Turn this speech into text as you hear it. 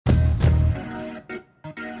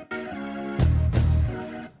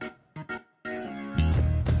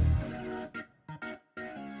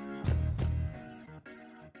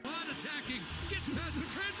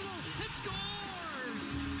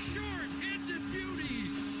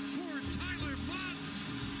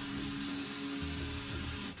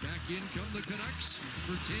In come the Canucks.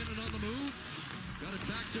 Virtanen on the move. Got it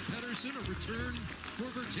back to Pettersson. A return for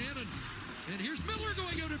Virtanen. And here's Miller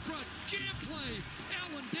going out in front. Jam play.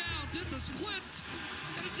 Allen down. Did the splits.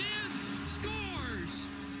 And it's in. Scores.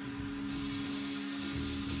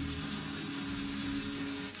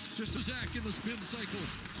 Just a Zach in the spin cycle.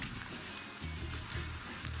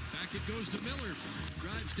 Back it goes to Miller.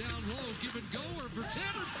 Drives down low. Give and go. Or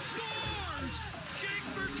Virtanen scores. Jake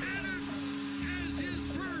Virtanen has his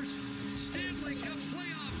first Stanley Cup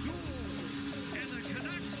playoff goal. And the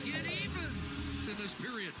Canucks get even in this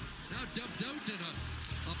period. Now dumped out and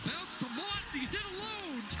a bounce to Mott. He's in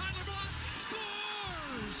alone. Tyler Mott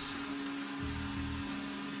scores.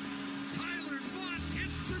 Tyler Mott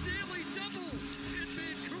hits the daily double. And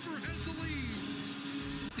Vancouver has the lead.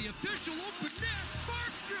 The official open net.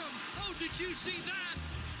 Markstrom. Oh, did you see that?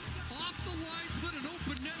 Off the linesman and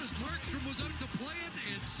open net as Markstrom was out to play it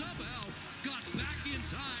and somehow got back in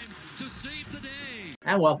time to save the day.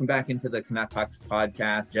 And welcome back into the Canuck Pucks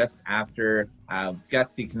podcast. Just after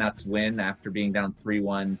gutsy Canucks win after being down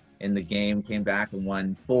 3-1 in the game, came back and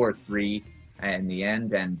won 4-3 in the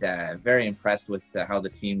end, and very impressed with how the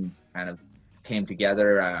team kind of came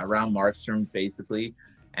together around Markstrom, basically.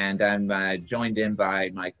 And I'm joined in by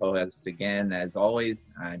my co-host again, as always.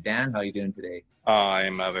 Dan, how are you doing today?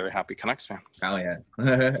 I'm a very happy Canucks fan. Oh,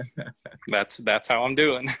 yeah. That's how I'm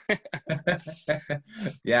doing.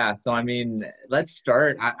 Yeah, so, I mean, let's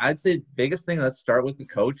start. I'd say biggest thing, let's start with the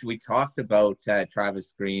coach. We talked about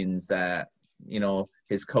Travis Green's,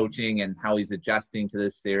 his coaching and how he's adjusting to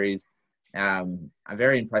this series. I'm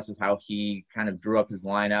very impressed with how he kind of drew up his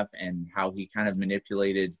lineup and how he kind of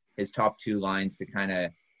manipulated his top two lines to kind of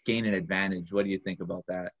gain an advantage. What do you think about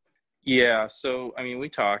that? Yeah, so, I mean, we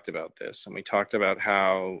talked about this, and we talked about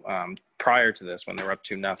how prior to this, when they were up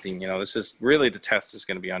 2-0, this is really the test is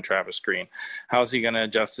going to be on Travis Green. How's he going to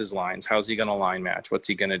adjust his lines? How's he going to line match? What's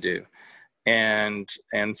he going to do? And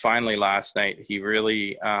finally last night, he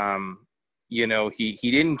really, he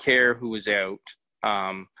didn't care who was out.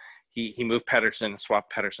 He moved Pettersson,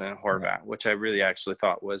 swapped Pettersson and Horvat, which I really actually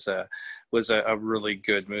thought was a really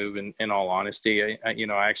good move. In all honesty,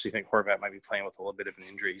 I actually think Horvat might be playing with a little bit of an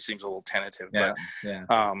injury. He seems a little tentative, but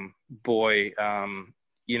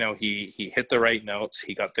he hit the right notes.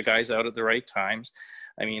 He got the guys out at the right times.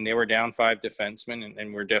 I mean, they were down 5 defensemen,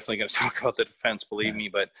 and we're definitely going to talk about the defense, believe me.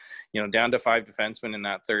 But down to 5 defensemen in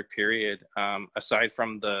that third period, aside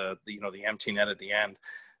from the empty net at the end.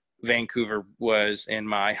 Vancouver was, in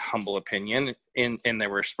my humble opinion, and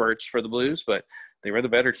there were spurts for the Blues, but they were the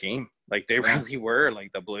better team. Like, they really were.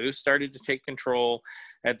 Like, the Blues started to take control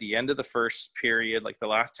at the end of the first period, like the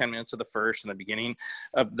last 10 minutes of the first and the beginning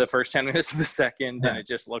of the first 10 minutes of the second. And it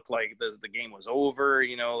just looked like the game was over,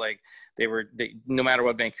 like they no matter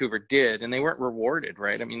what Vancouver did, and they weren't rewarded,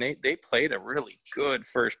 right? I mean, they played a really good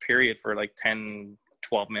first period for like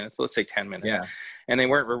 12 minutes, let's say 10 minutes. Yeah. And they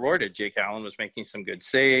weren't rewarded. Jake Allen was making some good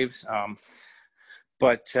saves.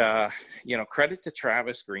 But credit to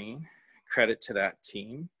Travis Green, credit to that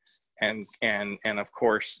team. And of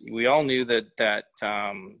course, we all knew that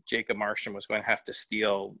Jacob Markstrom was going to have to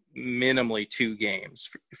steal minimally 2 games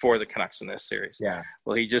for the Canucks in this series. Yeah.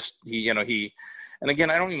 Well, he and again,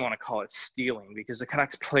 I don't even want to call it stealing because the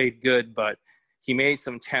Canucks played good, but he made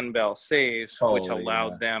some 10-bell saves, which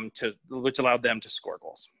allowed them to score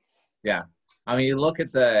goals. Yeah, I mean, you look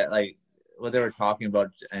at what they were talking about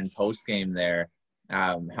in post game there,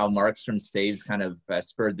 how Markstrom's saves kind of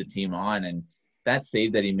spurred the team on, and that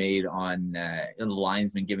save that he made on the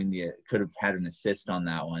linesman could have had an assist on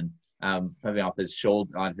that one, coming off his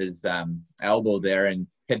shoulder, on his elbow there, and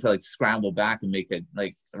had to scramble back and make a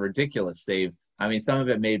ridiculous save. I mean, some of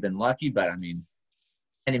it may have been lucky, but I mean,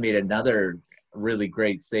 and he made another really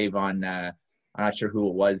great save on I'm not sure who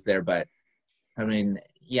it was there, but I mean,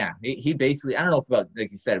 yeah, he basically, I don't know about, like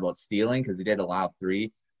you said, about stealing, because he did allow 3,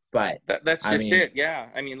 but that's just it. Yeah,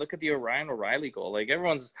 I mean, look at the Ryan O'Reilly goal. Like,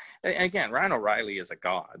 everyone's, again, Ryan O'Reilly is a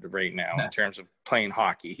god right now in terms of playing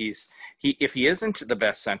hockey. If he isn't the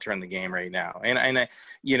best center in the game right now, and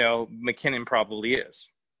McKinnon probably is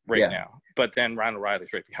now, but then Ryan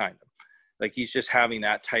O'Reilly's right behind him. Like, he's just having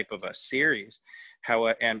that type of a series.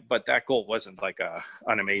 But that goal wasn't like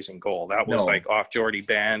an amazing goal. That was off Jordy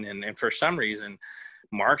Ben, and for some reason,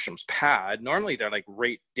 Markstrom's pad. Normally they're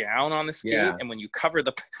right down on the skate, and when you cover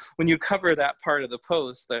that part of the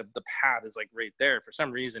post, the pad is right there. For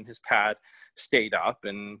some reason, his pad stayed up,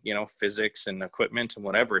 and physics and equipment and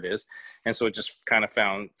whatever it is, and so it just kind of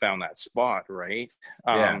found that spot, right?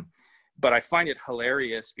 But I find it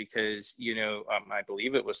hilarious because I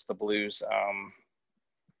believe it was the Blues.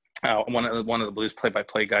 one of the Blues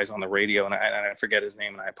play-by-play guys on the radio, and I forget his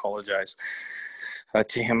name, and I apologize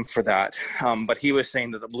to him for that. But he was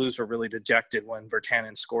saying that the Blues were really dejected when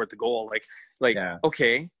Virtanen scored the goal.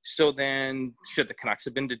 Okay, so then should the Canucks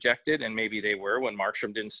have been dejected? And maybe they were when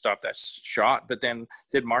Markstrom didn't stop that shot. But then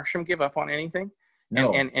did Markstrom give up on anything?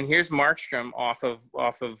 No. And here's Markstrom off of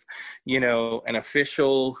an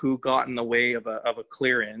official who got in the way of a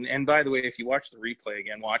clear in. And by the way, if you watch the replay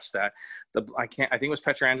again, watch that. I think it was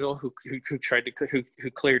Pietrangelo who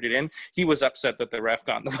cleared it in. He was upset that the ref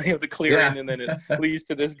got in the way of the clear in, and then it leads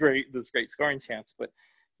to this great scoring chance. But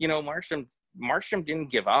Markstrom didn't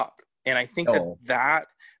give up. And I think that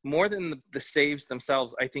more than the saves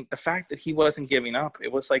themselves, I think the fact that he wasn't giving up,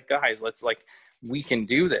 it was like, guys, we can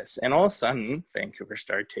do this. And all of a sudden, Vancouver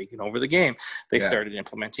started taking over the game. They started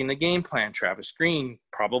implementing the game plan. Travis Green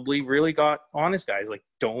probably really got on his guys,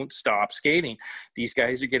 don't stop skating. These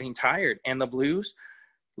guys are getting tired. And the Blues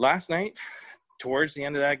last night, towards the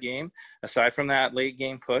end of that game, aside from that late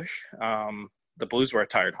game push, the Blues were a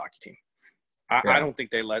tired hockey team. I don't think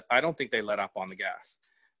they let up on the gas.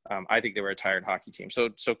 I think they were a tired hockey team. So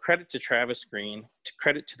credit to Travis Green,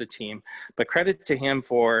 credit to the team, but credit to him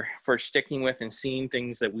for sticking with and seeing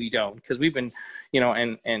things that we don't, because we've been,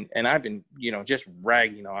 and I've been, just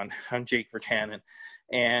ragging on Jake Virtanen,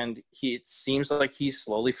 and it seems like he's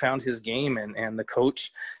slowly found his game, and the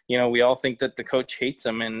coach, we all think that the coach hates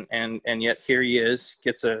him, and yet here he is,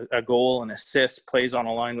 gets a goal, an assist, plays on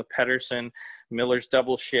a line with Pettersson, Miller's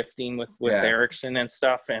double shifting with Eriksson and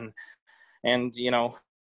stuff, and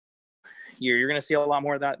you're going to see a lot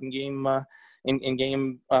more of that in game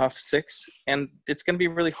 6, and it's going to be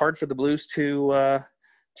really hard for the Blues to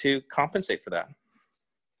compensate for that.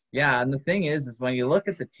 Yeah, and the thing is when you look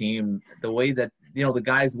at the team, the way that the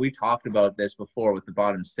guys, we talked about this before with the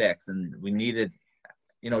bottom 6, and we needed,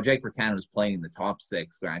 Jake Virtanen was playing in the top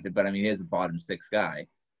 6, granted, but I mean he is a bottom 6 guy,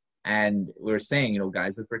 and we were saying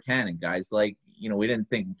guys like Virtanen, guys like we didn't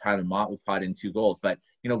think Tyler Mott would pot in 2 goals, but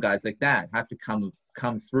guys like that have to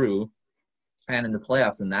come through. And in the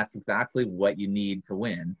playoffs, and that's exactly what you need to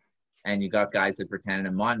win. And you got guys like Virtanen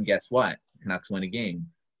and Mott, and guess what? Canucks win a game.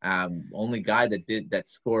 Only guy that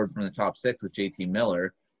scored from the top 6 was JT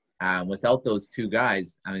Miller. Without those 2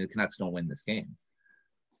 guys, I mean, the Canucks don't win this game.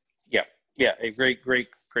 Yeah, a great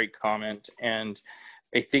comment. And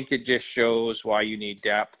I think it just shows why you need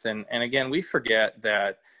depth. And again, we forget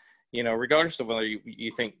that, regardless of whether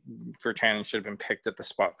you think Virtanen should have been picked at the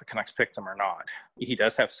spot the Canucks picked him or not, he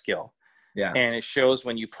does have skill. Yeah. And it shows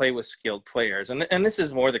when you play with skilled players. And this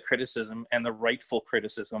is more the criticism and the rightful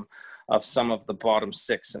criticism of some of the bottom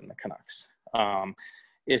 6 in the Canucks.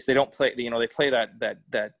 Is they don't play, they play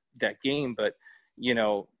that game, but,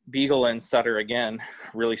 Beagle and Sutter again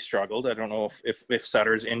really struggled. I don't know if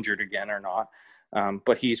Sutter's injured again or not.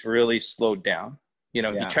 But he's really slowed down. He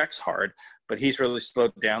checks hard, but he's really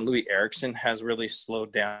slowed down. Louis Eriksson has really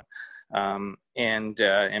slowed down. And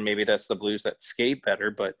maybe that's the Blues that skate better,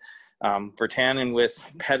 but Virtanen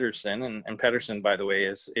with Pettersson, and Pettersson, by the way,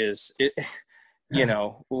 is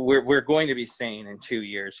we're going to be saying in 2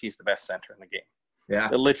 years he's the best center in the game. Yeah,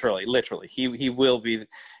 literally, he will be.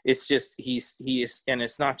 It's just he is, and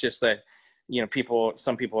it's not just that.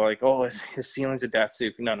 Some people are like, oh, his ceiling's a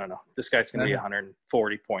Datsuk. No. This guy's going to be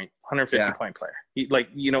 150 point player.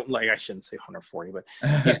 I shouldn't say 140, but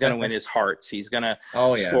he's going to win his hearts. He's going to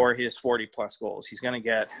score his 40 plus goals. He's going to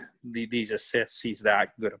get these assists. He's that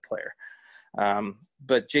good a player.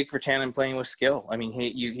 But Jake Virtanen playing with skill. I mean,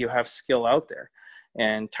 you have skill out there,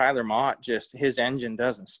 and Tyler Mott, just his engine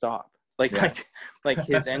doesn't stop. Like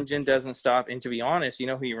his engine doesn't stop. And to be honest,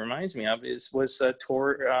 who he reminds me of was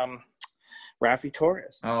Rafi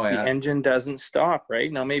Torres. Oh, yeah. The engine doesn't stop,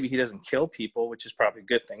 right? Now, maybe he doesn't kill people, which is probably a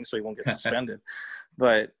good thing, so he won't get suspended.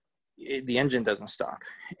 But the engine doesn't stop.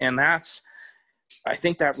 And I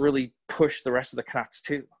think that really pushed the rest of the Canucks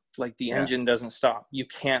too. The engine doesn't stop. You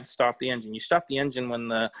can't stop the engine. You stop the engine when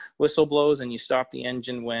the whistle blows, and you stop the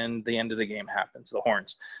engine when the end of the game happens, the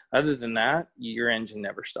horns. Other than that, your engine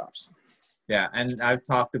never stops. Yeah, and I've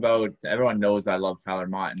talked about, everyone knows I love Tyler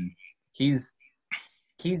Mott, and he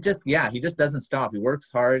just doesn't stop. He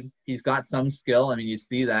works hard. He's got some skill. I mean, you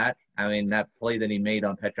see that. I mean, that play that he made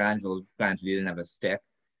on Pietrangelo, granted he didn't have a stick,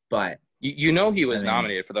 but he was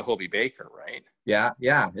nominated for the Hobey Baker, right? Yeah.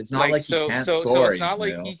 It's not he can't score. So it's not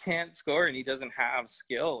like he can't score and he doesn't have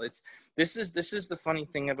skill. This is the funny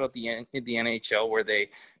thing about the NHL, where they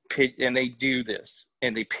do this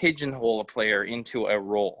and they pigeonhole a player into a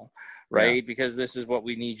role, right? Yeah. Because this is what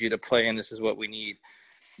we need you to play, and this is what we need.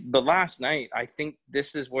 But last night, I think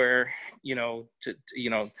this is where,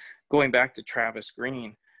 going back to Travis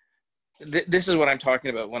Green, this is what I'm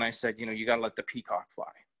talking about when I said, you got to let the peacock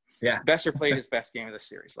fly. Yeah. Besser played his best game of the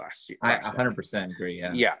series last year. I 100% agree.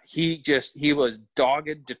 Yeah. Yeah. He was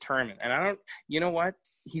dogged, determined. And you know what?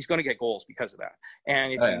 He's going to get goals because of that.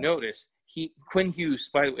 And if you notice, Quinn Hughes,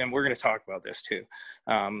 and we're going to talk about this too,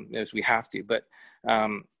 as we have to, but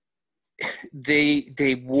they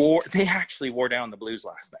actually wore down the Blues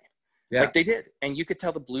last night. Yeah. Like they did. And you could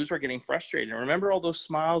tell the Blues were getting frustrated. And remember all those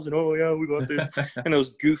smiles and, oh, yeah, we got this. And those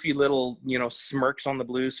goofy little, smirks on the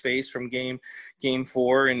Blues face from game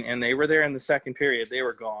 4. And they were there in the second period. They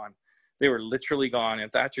were gone. They were literally gone.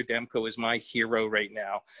 And Thatcher Demko is my hero right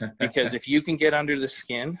now. Because if you can get under the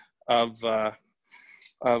skin of not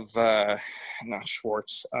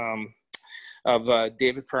Schwartz, of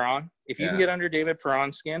David Perron, if you can get under David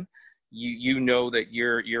Perron's skin, you know that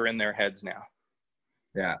you're in their heads now.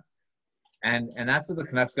 Yeah. And that's what the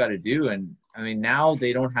Canucks got to do. And I mean, now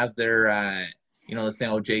they don't have their, they're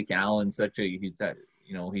saying, oh, Jake Allen's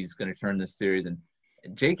he's going to turn this series. And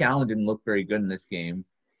Jake Allen didn't look very good in this game.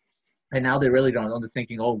 And now they really don't. They're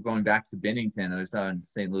thinking, oh, going back to Binnington. I saw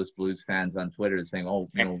St. Louis Blues fans on Twitter saying, oh,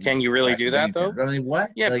 can you really do that though? I mean, what?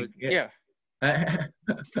 Yeah, yeah. I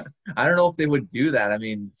don't know if they would do that. I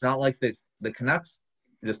mean, it's not like the Canucks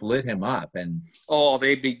just lit him up, and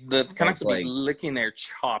the Canucks would be licking their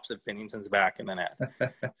chops if Binnington's back in the net.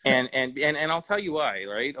 and I'll tell you why,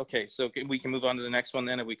 right? Okay, so we can move on to the next one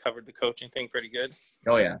then. Have we covered the coaching thing pretty good?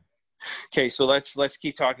 Oh yeah. Okay, so let's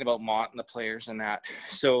keep talking about Mott and the players and that.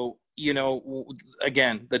 So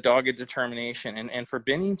again, the dogged determination, and for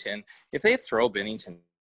Binnington, if they throw Binnington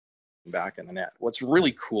back in the net, what's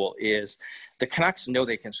really cool is the Canucks know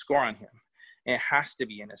they can score on him, and it has to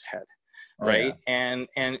be in his head. Right. Oh,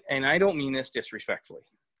 yeah. And I don't mean this disrespectfully,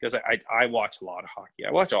 because I watch a lot of hockey.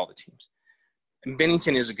 I watch all the teams. And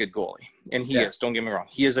Binnington is a good goalie. And he is, don't get me wrong.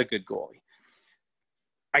 He is a good goalie.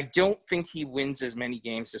 I don't think he wins as many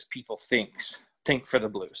games as people think for the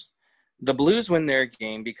Blues. The Blues win their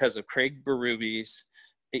game because of Craig Berube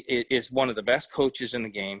is one of the best coaches in the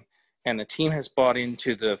game. And the team has bought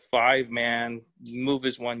into the 5-man, move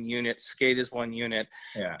as one unit, skate as one unit,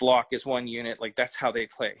 block as one unit. Like, that's how they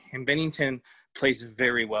play. And Binnington plays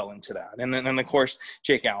very well into that. And then, of course,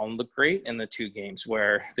 Jake Allen looked great in the 2 games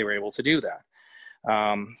where they were able to do that.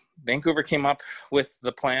 Vancouver came up with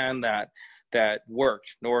the plan that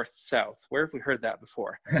worked, north-south. Where have we heard that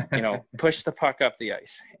before? Push the puck up the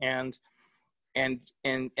ice. And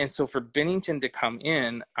so for Binnington to come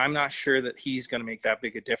in, I'm not sure that he's going to make that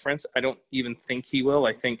big a difference. I don't even think he will.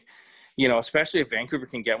 I think, especially if Vancouver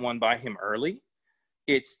can get one by him early,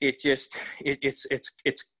 it's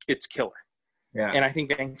killer. Yeah. And I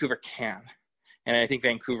think Vancouver can, and I think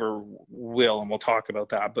Vancouver will, and we'll talk about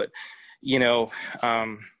that. But,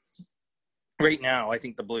 right now, I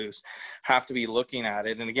think the Blues have to be looking at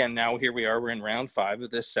it. And again, now here we are, we're in round 5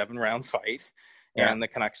 of this 7-round fight. And the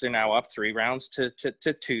Canucks are now up 3 rounds to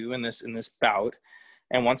 2 in this bout.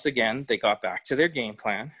 And once again, they got back to their game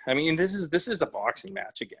plan. I mean, this is a boxing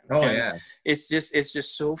match again. Oh, and yeah. It's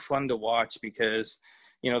just so fun to watch because,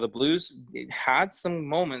 the Blues had some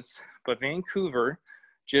moments, but Vancouver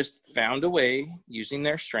just found a way using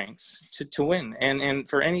their strengths to win. And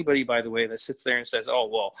for anybody, by the way, that sits there and says, oh,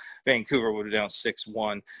 well, Vancouver would have down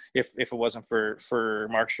 6-1 if it wasn't for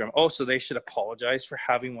Markstrom. Oh, so they should apologize for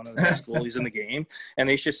having one of the best goalies in the game. And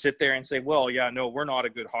they should sit there and say, well, yeah, no, we're not a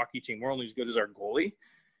good hockey team. We're only as good as our goalie.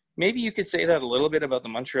 Maybe you could say that a little bit about the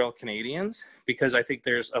Montreal Canadiens, because I think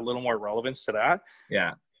there's a little more relevance to that.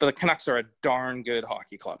 Yeah. But the Canucks are a darn good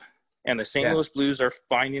hockey club. And the St. Louis Blues are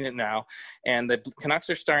finding it now. And the Canucks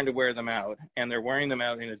are starting to wear them out. And they're wearing them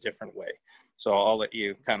out in a different way. So I'll let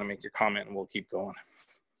you kind of make your comment and we'll keep going.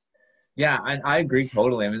 Yeah, I agree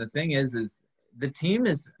totally. I mean, the thing is the team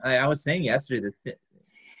is – I was saying yesterday,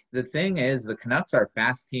 the thing is the Canucks are a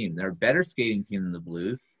fast team. They're a better skating team than the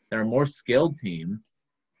Blues. They're a more skilled team.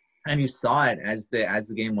 And you saw it as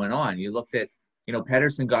the game went on. You looked at –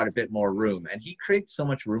 Pettersson got a bit more room, and he creates so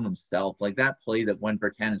much room himself. Like that play that when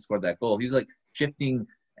Virtanen scored that goal, he was like shifting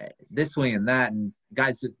this way and that, and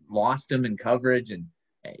guys lost him in coverage, and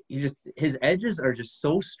his edges are just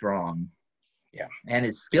so strong. Yeah. And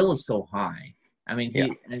his skill is so high. I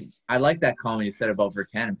mean, I like that comment you said about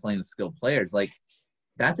Virtanen playing with skilled players. Like,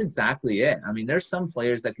 that's exactly it. I mean, there's some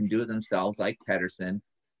players that can do it themselves, like Pettersson,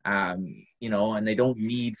 and they don't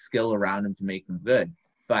need skill around him to make them good.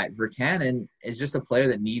 But Virtanen is just a player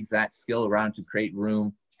that needs that skill around to create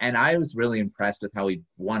room. And I was really impressed with how he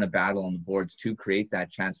won a battle on the boards to create that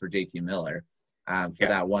chance for JT Miller for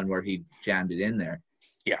that one where he jammed it in there.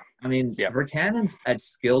 Yeah. I mean, Virtanen's a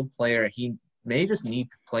skilled player. He may just need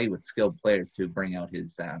to play with skilled players to bring out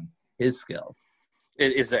his skills.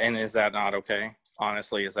 Is that not okay?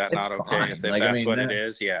 Honestly, is that It's not okay? fine. If Like, I that's mean, what it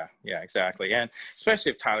is, yeah, exactly. And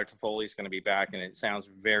especially if Tyler Toffoli is going to be back, and it sounds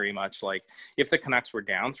very much like if the Canucks were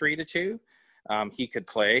down 3-2, he could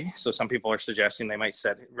play. So some people are suggesting they might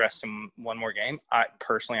rest him one more game. I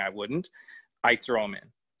wouldn't. I'd throw him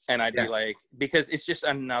in. And I'd be like, because it's just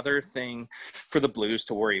another thing for the Blues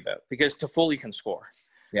to worry about, because Toffoli can score.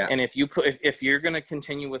 Yeah. And if you're going to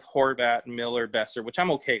continue with Horvat, Miller, Besser, which I'm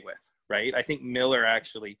okay with, right? I think Miller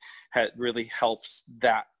actually really helps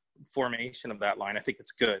that formation of that line. I think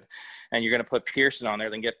it's good. And you're going to put Pearson on there,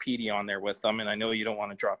 then get Petey on there with them. And I know you don't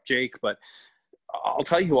want to drop Jake, but I'll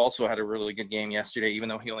tell you who also had a really good game yesterday, even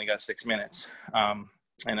though he only got 6 minutes. And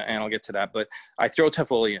I'll get to that. But I throw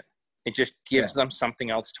Toffoli in. It just gives them something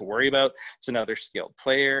else to worry about. It's another skilled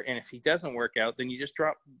player. And if he doesn't work out, then you just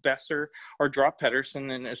drop Besser or drop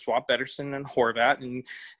Pettersson and swap Pettersson and Horvat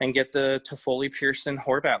and get the Toffoli, Pearson,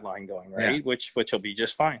 Horvat line going, right? Yeah. Which will be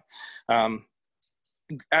just fine. Adam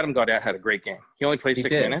Gaudette had a great game. He only played 6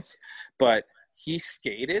 minutes, but he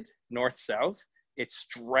skated north-south. It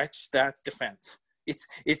stretched that defense.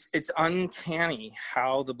 It's uncanny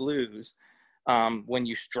how the Blues, when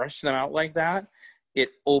you stretch them out like that, it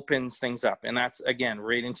opens things up. And that's, again,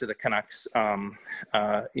 right into the Canucks,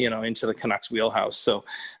 into the Canucks wheelhouse. So,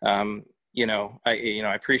 I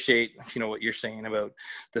appreciate, what you're saying about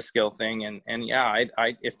the skill thing. And yeah,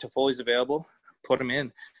 if Toffoli's available, put him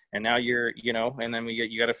in. And now and then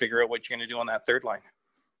you got to figure out what you're going to do on that third line.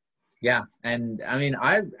 Yeah. And I mean,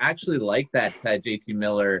 I actually like that JT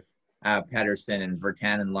Miller, Pettersson and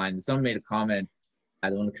Virtanen line. Someone made a comment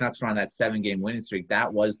that when the Canucks were on that 7-game winning streak,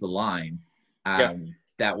 that was the line.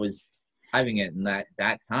 That was driving it in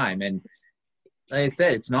that time. And like I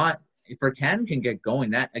said, it's not – if Virtanen can get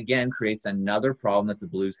going, that, again, creates another problem that the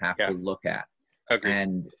Blues have to look at. Agreed.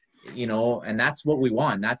 And, and that's what we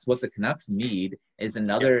want. That's what the Canucks need is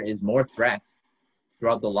more threats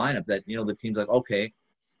throughout the lineup that, the team's like, okay,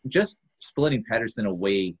 just splitting Pettersson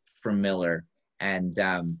away from Miller and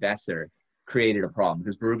Besser created a problem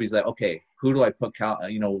because Berube's like, okay, who do I put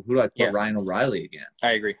Ryan O'Reilly against?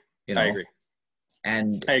 I agree. I agree.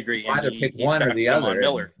 And I agree. Either pick one or the other.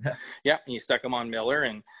 Miller. Yeah, he stuck him on Miller,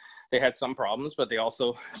 and they had some problems, but they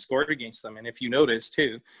also scored against them. And if you notice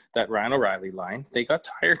too, that Ryan O'Reilly line, they got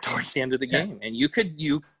tired towards the end of the game, and you could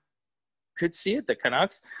could see it. The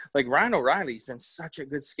Canucks, like Ryan O'Reilly's been such a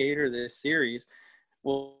good skater this series.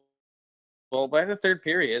 Well, by the third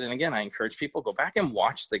period, and again, I encourage people, go back and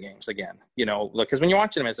watch the games again. Because when you're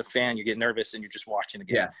watching them as a fan, you get nervous and you're just watching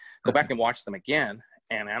again. Go back and watch them again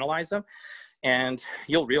and analyze them. And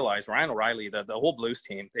you'll realize Ryan O'Reilly, the whole Blues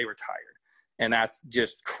team, they were tired. And that's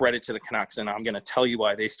just credit to the Canucks. And I'm going to tell you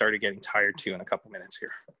why they started getting tired too in a couple minutes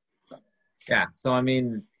here. Yeah. So, I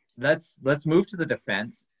mean, let's move to the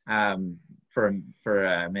defense for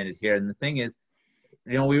a minute here. And the thing is,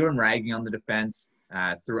 we were ragging on the defense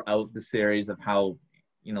throughout the series of how,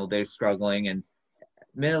 they're struggling. And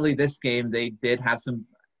admittedly, this game, they did have some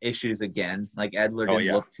issues again. Like Edler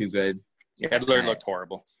didn't look too good. Yeah, Edler looked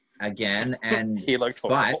horrible. Again, and he looked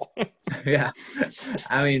horrible. But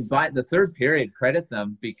the third period, credit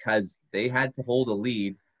them because they had to hold a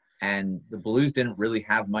lead, and the Blues didn't really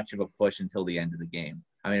have much of a push until the end of the game.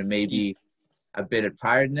 I mean, maybe a bit of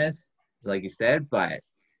tiredness, like you said, but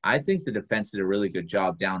I think the defense did a really good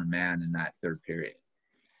job down a man in that third period.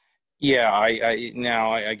 Yeah,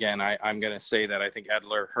 I'm going to say that I think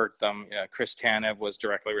Edler hurt them. Chris Tanev was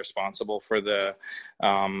directly responsible for the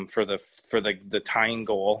tying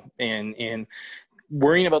goal in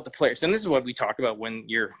worrying about the players. And this is what we talk about when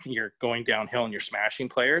you're going downhill and you're smashing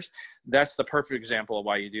players. That's the perfect example of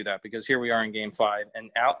why you do that, because here we are in Game 5,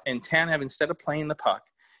 and Tanev, instead of playing the puck,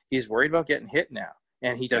 he's worried about getting hit now.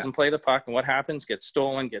 And he doesn't play the puck, and what happens? Gets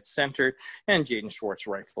stolen, gets centered, and Jaden Schwartz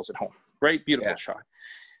rifles it home. Right? Beautiful shot.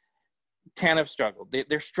 Tanev struggled.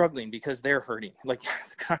 They're struggling because they're hurting. Like,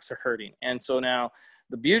 the Canucks are hurting. And so now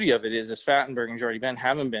the beauty of it is Fattenberg and Jordy Ben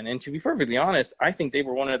haven't been. And to be perfectly honest, I think they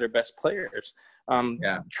were one of their best players.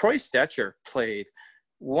 Troy Stecher played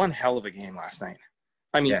one hell of a game last night.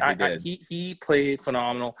 I mean, he played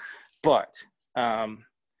phenomenal. But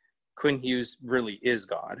Quinn Hughes really is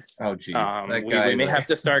God. Oh, geez. We may have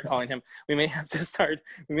to start calling him. We may have to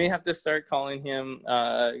start calling him.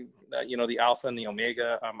 The Alpha and the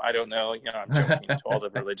Omega. I don't know. I'm joking to all the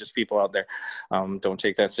religious people out there. Don't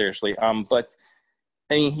take that seriously. But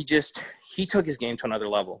I mean, he took his game to another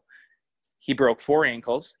level. He broke 4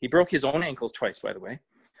 ankles. He broke his own ankles twice, by the way.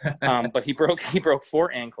 But he broke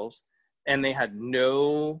 4 ankles, and they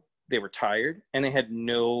were tired, and they had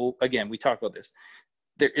again, we talked about this.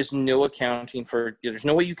 There is no accounting for, there's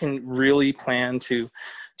no way you can really plan to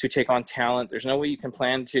to take on talent. There's no way you can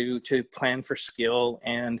plan to plan for skill.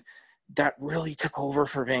 And that really took over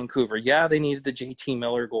for Vancouver. Yeah, they needed the JT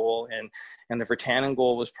Miller goal, and the Virtanen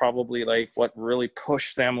goal was probably like what really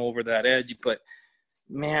pushed them over that edge. But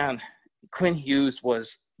man, Quinn Hughes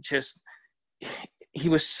was just, he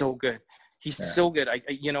was so good. He's so good.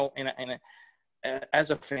 As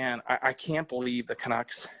a fan, I can't believe the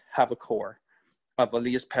Canucks have a core of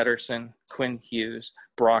Elias Pettersson, Quinn Hughes,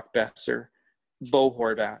 Brock Besser, Bo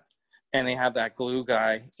Horvat, and they have that glue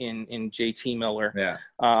guy in JT Miller. Yeah.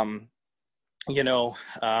 I'm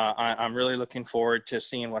really looking forward to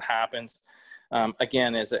seeing what happens.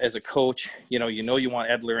 Again, as a coach, you want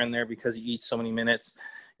Edler in there because he eats so many minutes.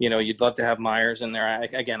 You'd love to have Myers in there.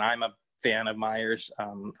 I'm a fan of Myers.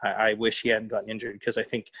 I wish he hadn't gotten injured because I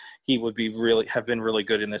think he would have been really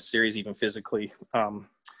good in this series, even physically. Quinn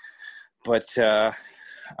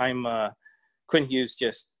Hughes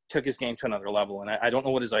just took his game to another level, and I don't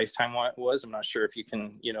know what his ice time was. I'm not sure if you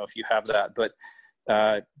can, if you have that, but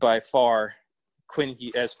by far,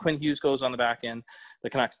 as Quinn Hughes goes on the back end, the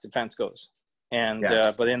Canucks defense goes. And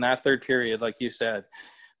but in that third period, like you said,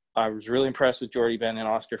 I was really impressed with Jordy Ben and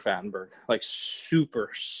Oscar Fattenberg. Like super,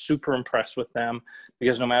 super impressed with them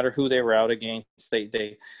because no matter who they were out against,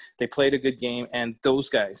 they played a good game, and those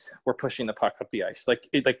guys were pushing the puck up the ice. Like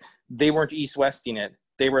they weren't east-westing it.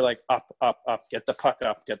 They were like up, get the puck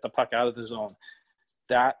up, get the puck out of the zone.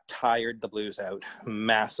 That tired the Blues out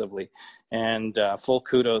massively, and full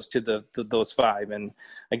kudos to those five. And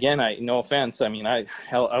again, no offense. I mean, Alex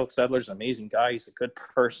Edler's an amazing guy. He's a good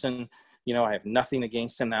person. I have nothing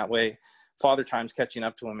against him that way. Father Time's catching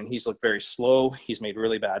up to him, and he's looked very slow. He's made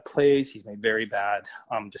really bad plays. He's made very bad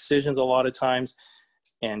decisions a lot of times,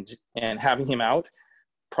 and having him out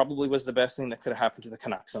probably was the best thing that could have happened to the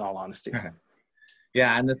Canucks, in all honesty.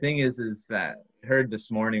 Yeah, and the thing is that heard this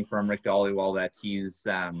morning from Rick Dhaliwal that he's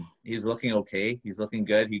looking okay. He's looking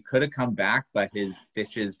good. He could have come back, but his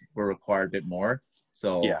stitches were required a bit more.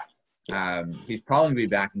 So he's probably gonna be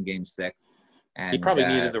back in Game 6. And he probably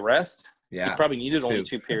needed the rest. Yeah, he probably needed only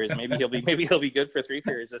 2 periods. Maybe he'll be good for 3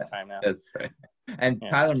 periods this time now. That's right. And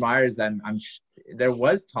Tyler Myers, there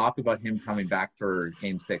was talk about him coming back for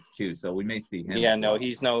Game 6 too, so we may see him. Yeah, no,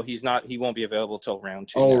 he's not. He won't be available till round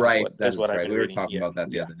 2. Oh, right, that's what right. I've been We were reading. talking about that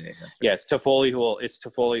the other day. That's right. Yeah, it's Toffoli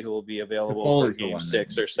who will be available for Game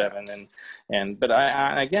 6 or 7, but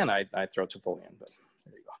I throw Toffoli in, but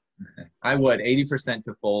there you go. I would 80%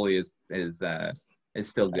 Toffoli is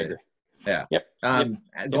still good. Yeah. Yep.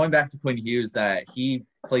 Going back to Quinn Hughes, he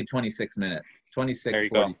played 26 minutes,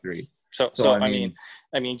 26-43. So I mean,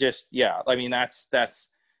 that's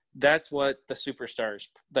what the superstars.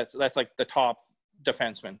 That's like the top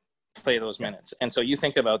defensemen play those minutes. And so you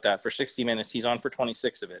think about that for 60 minutes, he's on for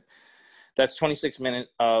 26 of it. That's 26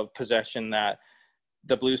 minutes of possession that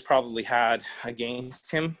the Blues probably had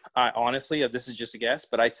against him. Honestly, this is just a guess,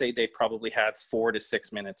 but I'd say they probably had 4 to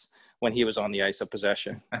 6 minutes when he was on the ice of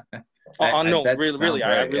possession. Really,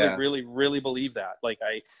 I really believe that. Like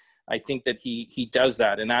I think that he does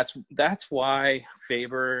that, and that's why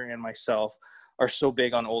Faber and myself are so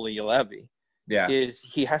big on Olli Juolevi. Yeah, is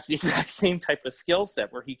he has the exact same type of skill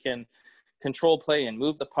set where he can control play and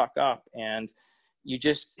move the puck up, and you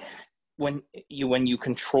just when you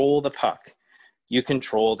control the puck, you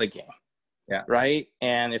control the game. Yeah. Right.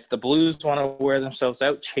 And if the Blues want to wear themselves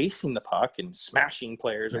out chasing the puck and smashing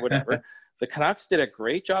players or whatever, the Canucks did a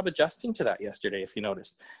great job adjusting to that yesterday. If you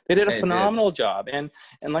noticed, they did a phenomenal job. And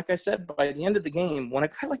like I said, by the end of the game, when a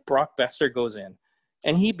guy like Brock Besser goes in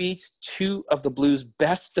and he beats 2 of the Blues'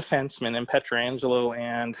 best defensemen, and Pietrangelo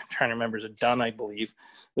and I'm trying to remember, is it Dunn, I believe,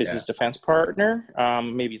 is his defense partner.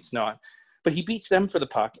 Maybe it's not, but he beats them for the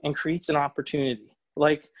puck and creates an opportunity.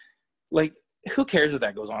 Like who cares if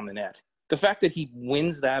that goes on the net? The fact that he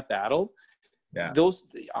wins that battle,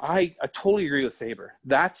 I totally agree with Faber.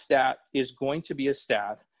 That stat is going to be a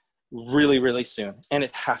stat really, really soon, and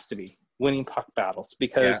it has to be winning puck battles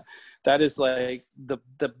because that is like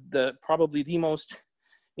the probably the most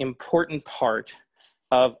important part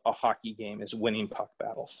of a hockey game is winning puck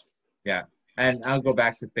battles. Yeah. And I'll go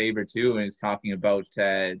back to Faber too, and he's talking about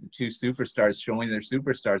the 2 superstars showing their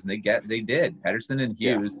superstars, and they did. Pedersen and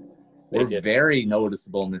Hughes were very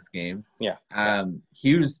noticeable in this game. Yeah.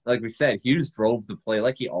 Hughes, like we said, Hughes drove the play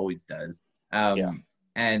like he always does.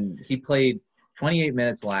 And he played 28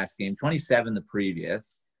 minutes last game, 27 the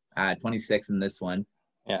previous, 26 in this one.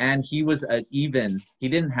 Yeah. And he was even. He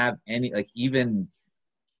didn't have any even,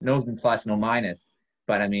 no plus, no minus.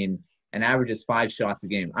 But I mean, an average is 5 shots a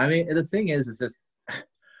game. I mean, the thing is just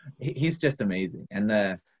he's just amazing. And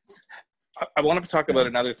I wanted to talk about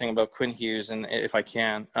another thing about Quinn Hughes, and if I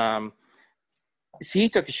can, See, he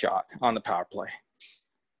took a shot on the power play,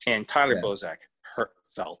 and Tyler Yeah. Bozak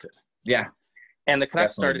felt it. Yeah. And the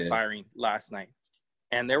Canucks Definitely started did. firing last night,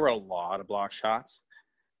 and there were a lot of block shots.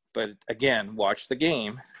 But again, watch the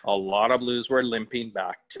game. A lot of Blues were limping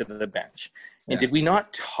back to the bench. And Yeah. did we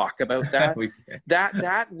not talk about that? We-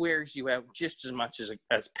 that wears you out just as much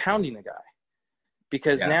as pounding a guy,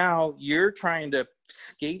 because Yeah. now you're trying to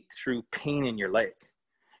skate through pain in your leg.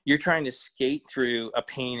 You're trying to skate through a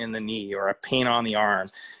pain in the knee or a pain on the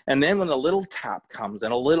arm. And then when a little tap comes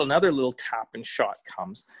and another little tap and shot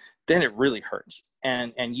comes, then it really hurts.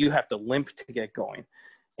 And you have to limp to get going.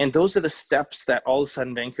 And those are the steps that all of a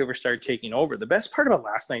sudden Vancouver started taking over. The best part about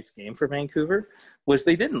last night's game for Vancouver was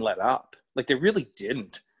they didn't let up. Like, they really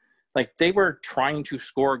didn't. Like, they were trying to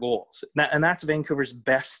score goals. And that's Vancouver's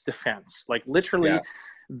best defense. Like, literally,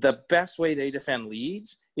 the best way they defend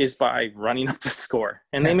leads is by running up the score.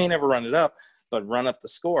 And they may never run it up, but run up the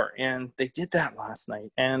score. And they did that last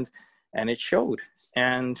night. And it showed.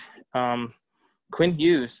 And Quinn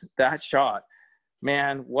Hughes, that shot,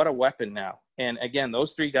 man, what a weapon now. And again,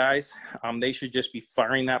 those three guys, they should just be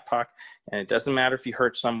firing that puck. And it doesn't matter if you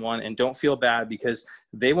hurt someone, and don't feel bad, because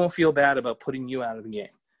they won't feel bad about putting you out of the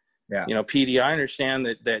game. Yeah. You know, PD, I understand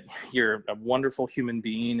that you're a wonderful human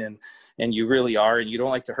being, and you really are, and you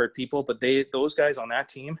don't like to hurt people, but those guys on that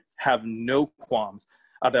team have no qualms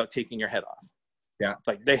about taking your head off. Yeah.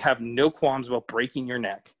 Like, they have no qualms about breaking your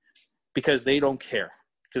neck, because they don't care.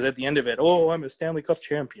 Because at the end of it, I'm a Stanley Cup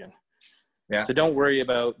champion. Yeah. So don't worry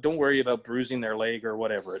about bruising their leg or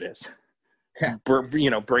whatever it is. Yeah.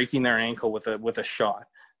 Breaking their ankle with a shot.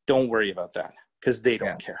 Don't worry about that, because they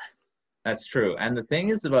don't care. That's true. And the thing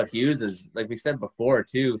is about Hughes is, like we said before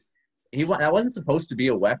too, that wasn't supposed to be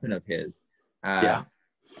a weapon of his.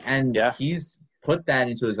 And he's put that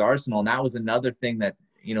into his arsenal. And that was another thing that,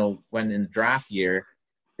 when in the draft year,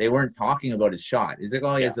 they weren't talking about his shot. He's like,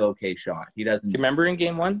 he has an okay shot. He doesn't. You remember in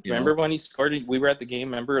game one? Remember when he scored? We were at the game.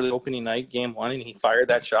 Remember the opening night, game one, and he fired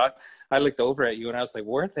that shot? I looked over at you and I was like,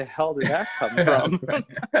 where the hell did that come from?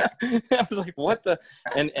 I was like, what the?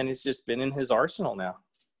 And it's just been in his arsenal now.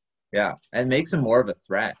 Yeah, and makes him more of a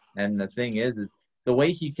threat. And the thing is the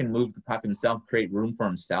way he can move the puck himself, create room for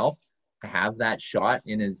himself to have that shot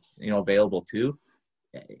in his, available too.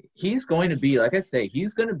 He's going to be, like I say,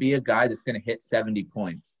 he's going to be a guy that's going to hit 70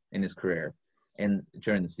 points in his career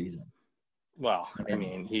during the season. Well, I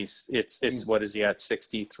mean, he's what is he at,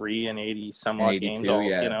 63 and 80 some odd games? So,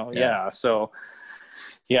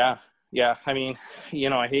 yeah. I mean,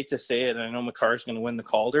 I hate to say it. I know Makar's going to win the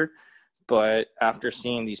Calder, but after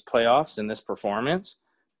seeing these playoffs and this performance,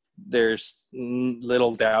 there's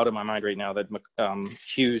little doubt in my mind right now that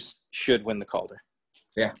Hughes should win the Calder.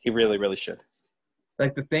 Yeah, he really, really should.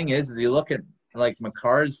 Like, the thing is you look at like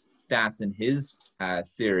Makar's stats in his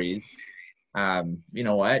series. You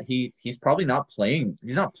know what? He's probably not playing.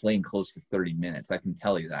 He's not playing close to 30 minutes. I can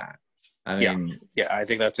tell you that. I mean, I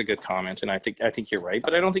think that's a good comment, and I think you're right,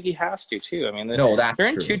 but I don't think he has to too. I mean, they're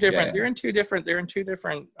in two different. They're in two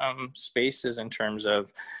different spaces in terms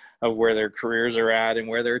of where their careers are at and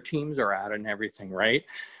where their teams are at and everything, right?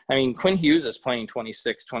 I mean, Quinn Hughes is playing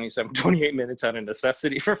 26, 27, 28 minutes out of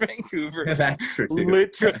necessity for Vancouver. That's true too.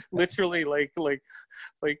 Literally, like, what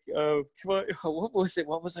was it?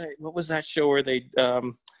 What was that show where they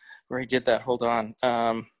where he did that? Hold on.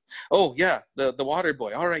 The water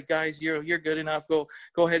boy. All right, guys, you're good enough. Go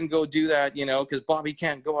ahead and go do that, because Bobby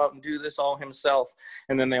can't go out and do this all himself.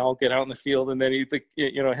 And then they all get out in the field, and then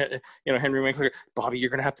Henry Winkler, Bobby, you're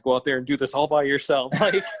gonna have to go out there and do this all by yourself,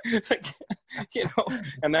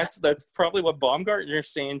 And that's probably what Baumgartner's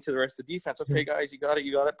saying to the rest of the defense. Okay, guys, you got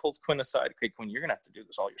it. Pulls Quinn aside. Okay, Quinn, you're gonna have to do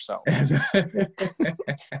this all yourself.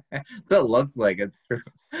 So it looks like it's true.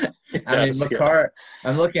 Makar.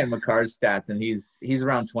 I'm looking at Makar's stats, and he's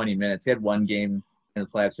around 20 minutes. He had one game in the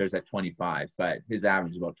playoffs. There's at 25, but his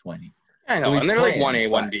average is about 20. I know, so and they're playing, like 1A,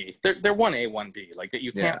 1B. They're 1A, 1B. Like that,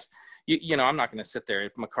 you can't. I'm not going to sit there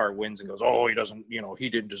if Makar wins and goes, he doesn't, he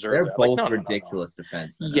didn't deserve they're that. Both ridiculous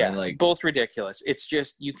defensemen. Yeah, both ridiculous. It's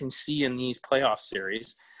just you can see in these playoff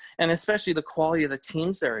series, and especially the quality of the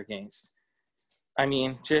teams they're against. I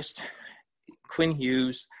mean, just Quinn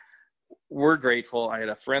Hughes. We're grateful. I had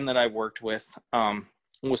a friend that I worked with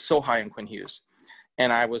was so high in Quinn Hughes.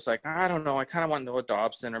 And I was like, I don't know. I kind of want Noah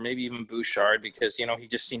Dobson or maybe even Bouchard because, he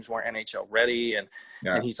just seems more NHL ready. And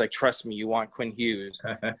he's like, trust me, you want Quinn Hughes.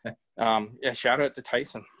 Shout out to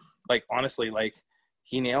Tyson. Like, honestly,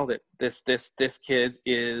 he nailed it. This kid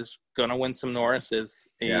is going to win some Norrises.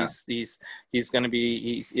 He's going to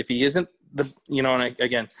be – if he isn't the – and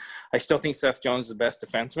again, I still think Seth Jones is the best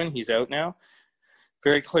defenseman. He's out now.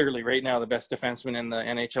 very clearly right now the best defenseman in the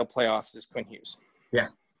NHL playoffs is Quinn Hughes. Yeah.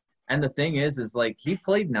 And the thing is like he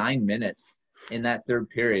played 9 minutes in that third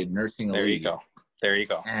period nursing a lead. There you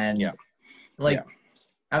go. And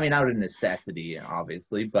I mean, out of necessity,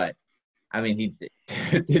 obviously, but I mean, he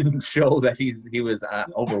didn't show that he was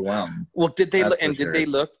overwhelmed. Well, did he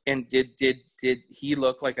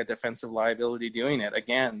look like a defensive liability doing it?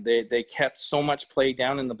 Again, they kept so much play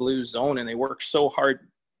down in the blue zone, and they worked so hard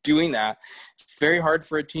doing that. It's very hard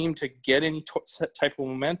for a team to get any type of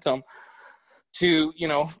momentum to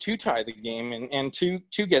tie the game and to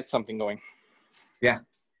get something going. Yeah.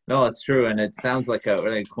 No, it's true, and it sounds like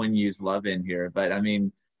a Quinn Hughes love in here, but I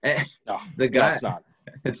mean, no, the guy, it's not.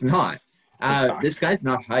 It's not. This guy's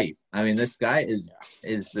not hype. I mean, this guy is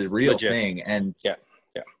the real legit thing. And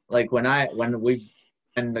like when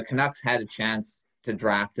the Canucks had a chance to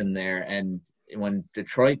draft him there, and when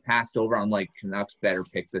Detroit passed over, I'm like, Canucks better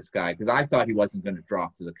pick this guy, because I thought he wasn't going to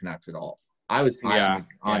drop to the Canucks at all. I was high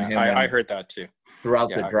on him. I heard that too throughout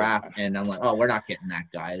the draft, and I'm like, oh, we're not getting that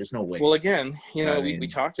guy. There's no way. Well, again, we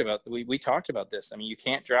talked about this. I mean, you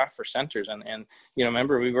can't draft for centers, and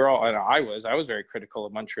remember we were all, and I was very critical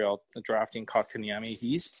of Montreal drafting Kotkaniemi.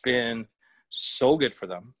 He's been so good for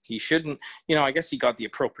them. He shouldn't, I guess he got the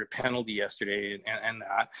appropriate penalty yesterday, and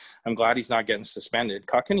that I'm glad he's not getting suspended.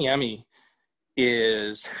 Kotkaniemi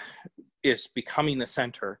is becoming the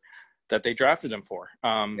center that they drafted him for.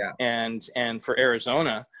 And for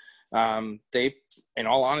Arizona, they, in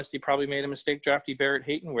all honesty, probably made a mistake drafting Barrett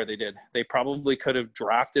Hayton where they did. They probably could have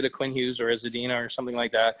drafted a Quinn Hughes or a Zadina or something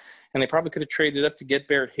like that, and they probably could have traded up to get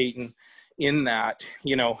Barrett Hayton in that,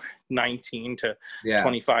 19 to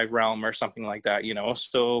 25 realm or something like that,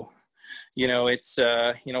 So, it's,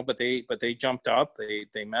 but they jumped up,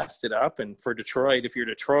 they messed it up. And for Detroit, if you're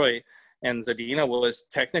Detroit, and Zadina was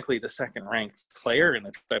technically the second-ranked player in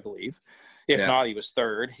the draft, I believe. If not, he was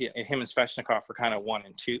third. Him and Svechnikov were kind of 1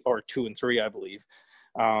 and 2, or 2 and 3, I believe.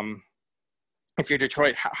 If you're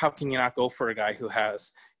Detroit, how can you not go for a guy who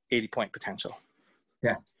has 80-point potential?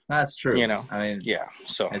 Yeah, that's true. I mean,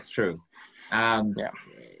 so it's true.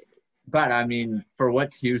 But I mean, for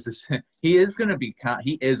what Hughes is, he is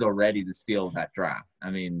already the steal of that draft.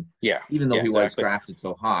 I mean, even though he was drafted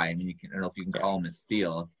so high, I mean, I don't know if you can call him a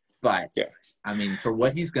steal. But, I mean, for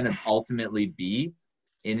what he's going to ultimately be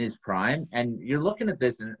in his prime, and you're looking at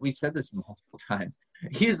this, and we've said this multiple times,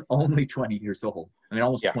 he is only 20 years old. I mean,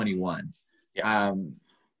 almost 21.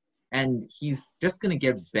 And he's just going to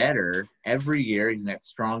get better every year. He's going to get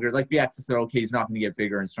stronger. Like Bieksa said, okay, he's not going to get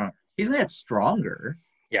bigger and stronger. He's going to get stronger.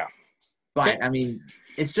 Yeah. But, I mean,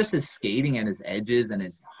 it's just his skating and his edges and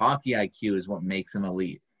his hockey IQ is what makes him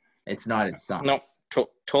elite. It's not his son. No,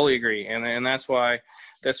 totally agree. And that's why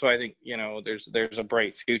I think, there's a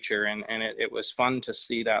bright future. And it was fun to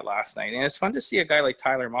see that last night. And it's fun to see a guy like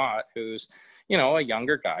Tyler Mott, who's, a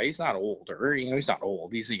younger guy. He's not older. He's not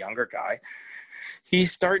old. He's a younger guy.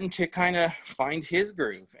 He's starting to kind of find his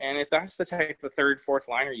groove. And if that's the type of third, fourth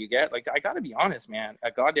liner you get, like, I got to be honest, man, a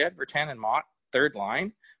Gaudette, Virtanen, and Mott third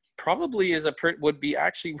line probably would be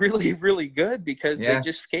actually really, really good, because they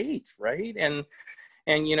just skate, right? And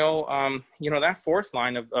that fourth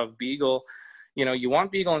line of Beagle, you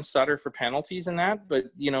want Beagle and Sutter for penalties and that, but,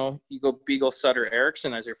 you go Beagle, Sutter,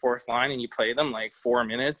 Eriksson as your fourth line, and you play them like 4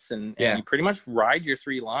 minutes, and you pretty much ride your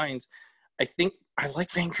three lines. I think I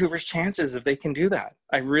like Vancouver's chances if they can do that.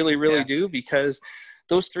 I really, really do, because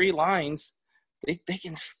those three lines, they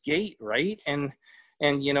can skate, right? And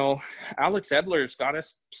Alex Edler's got to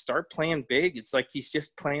start playing big. It's like he's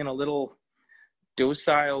just playing a little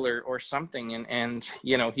docile or something, and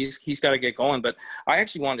he's got to get going. But I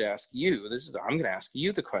actually wanted to ask you, I'm going to ask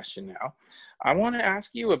you the question now. I want to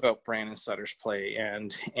ask you about Brandon Sutter's play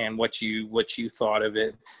and what you thought of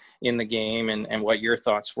it in the game, and what your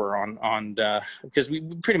thoughts were on because we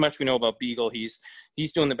know about Beagle. He's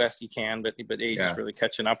doing the best he can, but age is really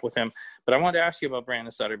catching up with him. But I wanted to ask you about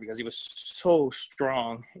Brandon Sutter, because he was so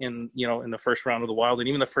strong in the first round of the Wild, and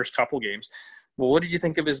even the first couple games. Well, what did you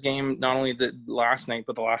think of his game, not only the last night,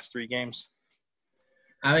 but the last 3 games?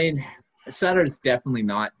 I mean, Sutter's definitely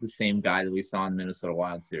not the same guy that we saw in the Minnesota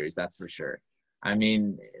Wild series, that's for sure. I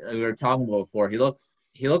mean, we were talking about before, he looks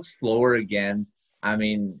slower again. I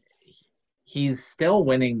mean, he's still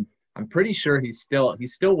winning. I'm pretty sure he's still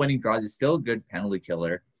winning draws. He's still a good penalty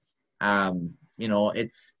killer.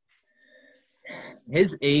 It's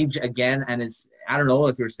his age again, and I don't know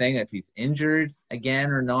if you're saying if he's injured again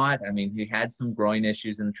or not. I mean, he had some groin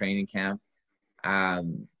issues in the training camp,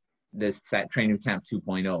 this training camp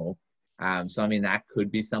 2.0. So, I mean, that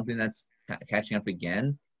could be something that's catching up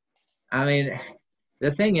again. I mean,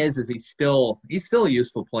 the thing is he's still a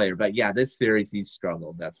useful player. But yeah, this series he's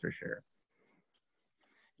struggled. That's for sure.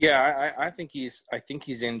 Yeah, I think he's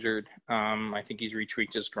injured. I think he's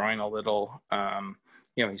retweaked his groin a little.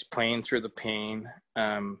 He's playing through the pain.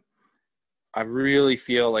 I really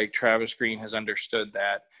feel like Travis Green has understood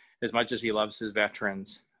that as much as he loves his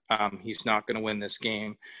veterans, he's not going to win this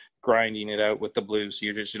game grinding it out with the Blues.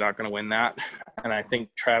 You're not going to win that. And I think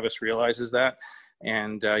Travis realizes that.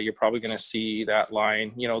 And you're probably going to see that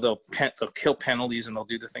line. They'll kill penalties and they'll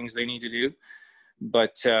do the things they need to do.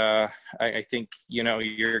 But I think,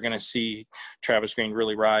 you're going to see Travis Green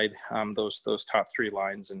really ride those top three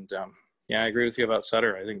lines. And, I agree with you about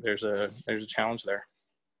Sutter. I think there's a challenge there.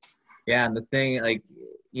 Yeah, and the thing,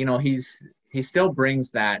 he still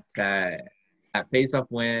brings that face-off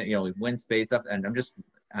win. He wins face-off. And I'm just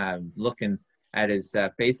looking at his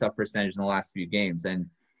face-off percentage in the last few games. And,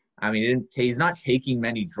 he's not taking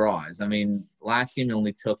many draws. Last game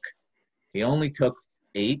he only took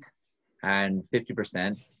 8. And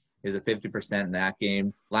 50%. He was at 50% in that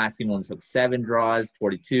game. Last game only took 7 draws,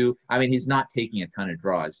 42. He's not taking a ton of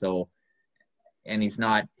draws. So, and he's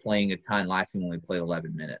not playing a ton. Last game only played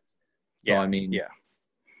 11 minutes. So,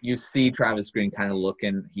 you see Travis Green kind of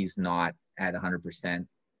looking, he's not at 100%.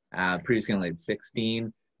 Previously only had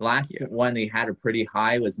 16. Last one they had a pretty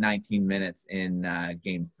high was 19 minutes in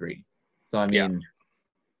game 3. So,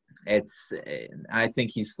 I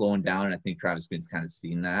think he's slowing down. I think Travis Green's kind of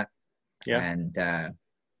seen that. Yeah. And,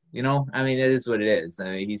 it is what it is.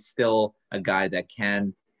 He's still a guy that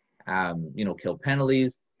can, kill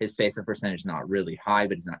penalties. His face-off percentage is not really high,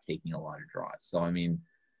 but he's not taking a lot of draws. So,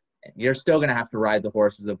 you're still going to have to ride the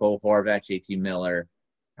horses of Bo Horvat, JT Miller,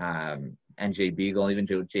 and Jay Beagle. Even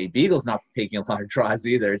Jay Beagle's not taking a lot of draws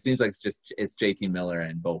either. It seems like it's JT Miller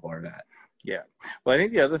and Bo Horvat. Yeah. Well, I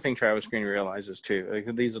think the other thing Travis Green realizes too,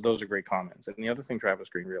 those are great comments. And the other thing Travis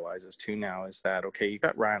Green realizes too now is that, okay, you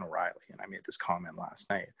got Ryan O'Reilly, and I made this comment last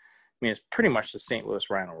night. It's pretty much the St. Louis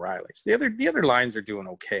Ryan O'Reillys. The other lines are doing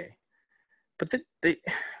okay, but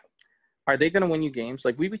are they going to win you games?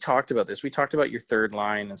 Like we talked about this. We talked about your third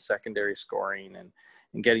line and secondary scoring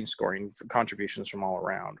and getting scoring contributions from all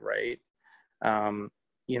around, right? I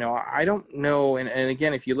don't know. And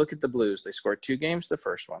again, if you look at the Blues, they scored 2 games the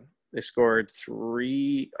first one. They scored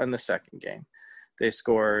 3 in the second game. They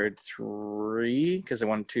scored 3 because they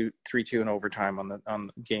won 3-2 in overtime on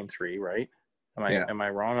game 3, right? Am I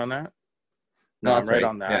wrong on that? No, I'm right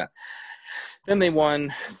on that. Yeah. Then they won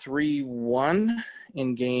 3-1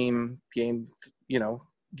 in game.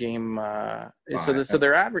 So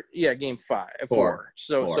they're average. Yeah, game 4.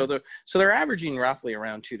 So they're averaging roughly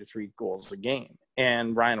around 2 to 3 goals a game.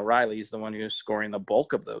 And Ryan O'Reilly is the one who's scoring the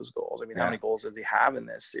bulk of those goals. How many goals does he have in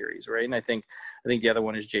this series, right? And I think the other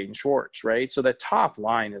one is Jaden Schwartz, right? So that top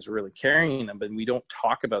line is really carrying them, but we don't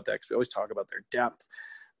talk about that because we always talk about their depth.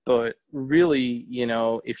 But really,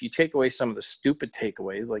 if you take away some of the stupid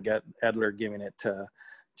takeaways, like Edler giving it to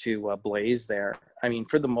Blaze there,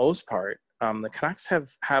 for the most part, the Canucks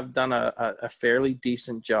have done a fairly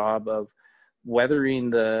decent job of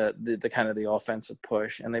weathering the kind of the offensive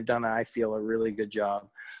push, and they've done, I feel, a really good job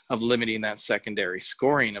of limiting that secondary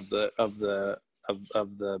scoring of the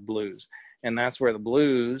Blues. And that's where the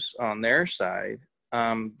Blues on their side,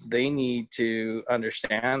 they need to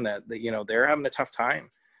understand that they're having a tough time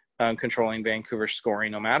controlling Vancouver's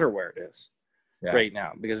scoring no matter where it is. Yeah. Right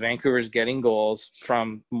now, because Vancouver is getting goals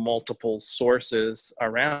from multiple sources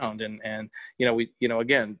around, and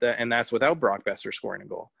again, and that's without Brock Besser scoring a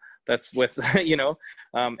goal. That's with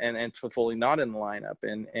and Toffoli not in the lineup,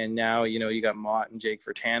 and now you got Mott and Jake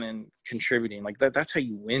Virtanen contributing like that. That's how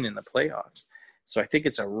you win in the playoffs. So I think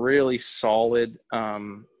it's a really solid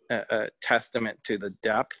testament to the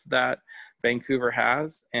depth that Vancouver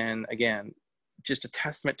has, and again, just a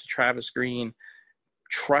testament to Travis Green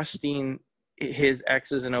trusting his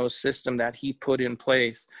X's and O's system that he put in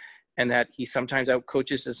place and that he sometimes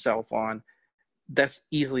outcoaches himself on. That's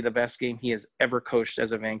easily the best game he has ever coached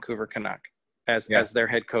as a Vancouver Canuck, as their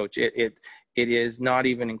head coach. It is not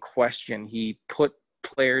even in question. He put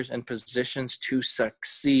players in positions to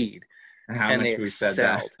succeed, and they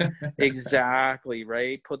excelled. Exactly,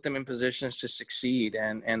 right? Put them in positions to succeed,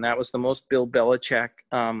 and that was the most Bill Belichick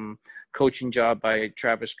coaching job by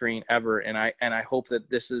Travis Green ever. And I hope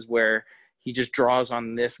that this is where he just draws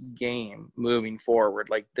on this game moving forward.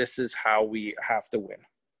 Like, this is how we have to win.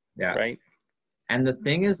 Yeah. Right. And the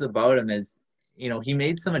thing is about him is, he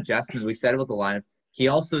made some adjustments. We said about the lineup. He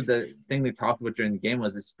also, the thing they talked about during the game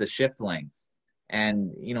was the shift lengths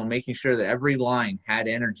and, making sure that every line had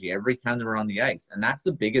energy every time they were on the ice. And that's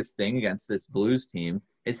the biggest thing against this Blues team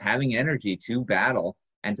is having energy to battle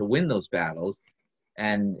and to win those battles.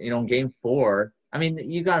 And, in game 4, I mean,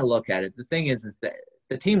 you got to look at it. The thing is that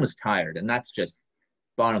the team was tired, and that's just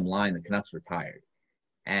bottom line. The Canucks were tired.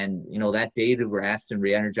 And, that day to rest and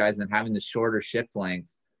re-energize and having the shorter shift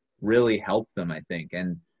lengths really helped them, I think.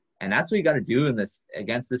 And that's what you got to do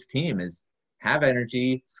against this team is have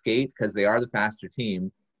energy, skate, because they are the faster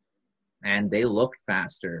team. And they looked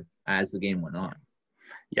faster as the game went on.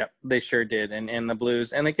 Yep, they sure did. And the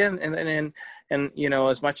Blues, and again, and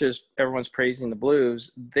as much as everyone's praising the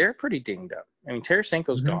Blues, they're pretty dinged up. I mean,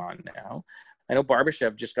 Tarasenko's gone now. I know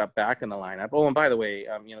Barbashev just got back in the lineup. Oh, and by the way,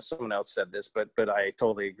 someone else said this, but I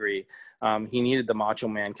totally agree. He needed the Macho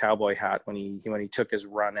Man cowboy hat when he took his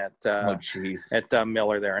run at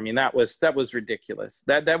Miller there. I mean, that was ridiculous.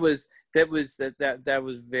 That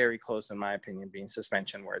was very close, in my opinion, being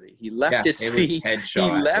suspension worthy. He left his feet.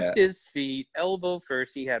 His feet elbow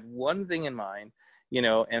first. He had one thing in mind,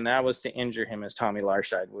 and that was to injure him, as Tommy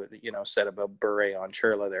Larscheid would, said about Bure on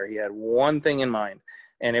Churla there. He had one thing in mind,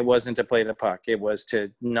 and it wasn't to play the puck. It was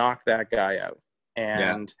to knock that guy out.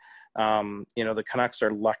 And, the Canucks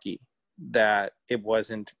are lucky that it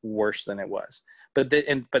wasn't worse than it was. But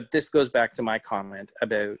this goes back to my comment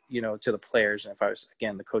about, to the players. And if I was,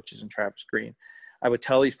 again, the coaches and Travis Green, I would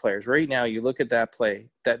tell these players right now, you look at that play,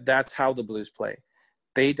 that's how the Blues play.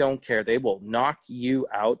 They don't care. They will knock you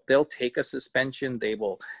out. They'll take a suspension. They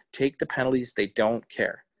will take the penalties. They don't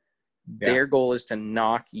care. Yeah. Their goal is to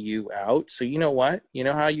knock you out. So you know what? You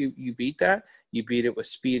know how you beat that? You beat it with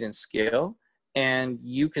speed and skill, and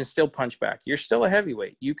you can still punch back. You're still a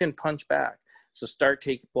heavyweight. You can punch back. So start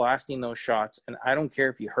blasting those shots, and I don't care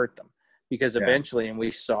if you hurt them, because eventually, and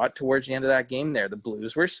we saw it towards the end of that game there, the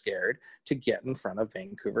Blues were scared to get in front of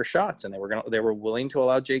Vancouver shots, and they were willing to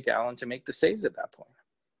allow Jake Allen to make the saves at that point.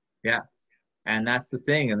 Yeah, and that's the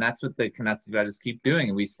thing, and that's what the Canucks have got to just keep doing,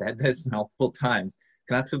 and we said this multiple times.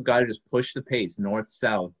 Canucks have got to just push the pace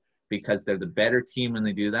north-south, because they're the better team when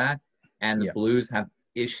they do that, and the Blues have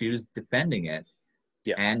issues defending it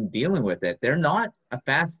and dealing with it. They're not a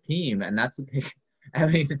fast team, and that's what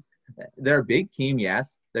they're a big team,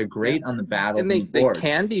 yes. They're great on the battles. And they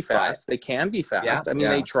can be fast. They can be fast. Yeah, I mean,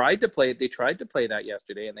 they tried to play that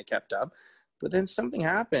yesterday, and they kept up. But then something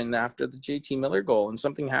happened after the JT Miller goal, and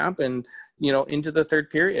something happened, into the third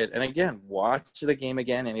period. And again, watch the game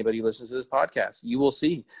again. Anybody who listens to this podcast, you will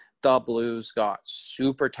see the Blues got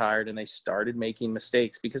super tired, and they started making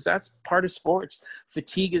mistakes, because that's part of sports.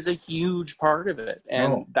 Fatigue is a huge part of it.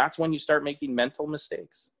 And that's when you start making mental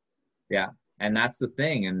mistakes. Yeah. And that's the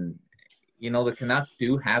thing. And, the Canucks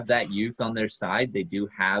do have that youth on their side. They do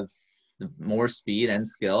have more speed and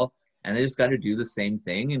skill. And they just got to do the same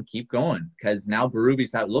thing and keep going, because now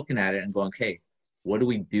Berube's out looking at it and going, okay, what do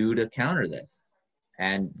we do to counter this?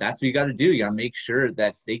 And that's what you got to do. You got to make sure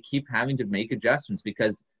that they keep having to make adjustments,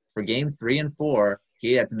 because for games 3 and 4,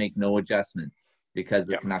 he had to make no adjustments because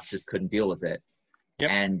the Canucks just couldn't deal with it. Yep.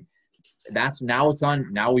 And now it's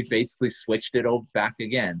on. Now we basically switched it back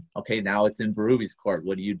again. Okay, now it's in Berube's court.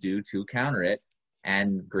 What do you do to counter it?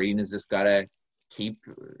 And Green has just got to keep,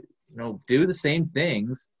 do the same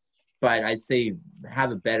things. But I'd say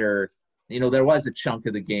have a better, there was a chunk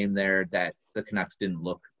of the game there that the Canucks didn't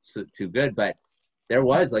look too good. But there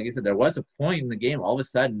was, like I said, there was a point in the game. All of a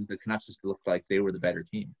sudden, the Canucks just looked like they were the better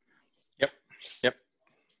team. Yep.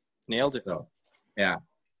 Nailed it. So, yeah.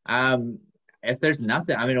 If there's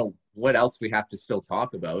nothing, what else we have to still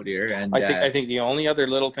talk about here? And I think the only other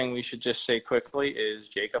little thing we should just say quickly is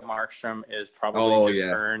Jacob Markstrom is probably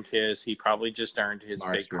earned his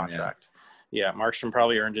big contract. Yeah, Markstrom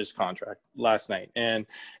probably earned his contract last night, and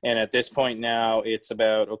at this point now it's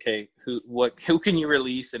about, okay, who can you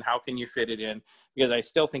release and how can you fit it in? Because I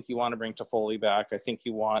still think you want to bring Toffoli back. I think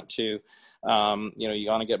you want to, you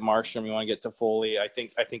want to get Markstrom, you want to get Toffoli. I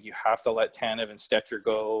think you have to let Tanev and Stecher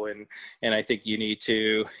go, and I think you need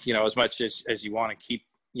to, as much as you want to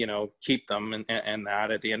keep them and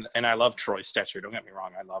that at the end. And I love Troy Stecher. Don't get me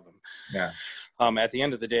wrong, I love him. Yeah. At the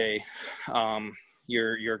end of the day,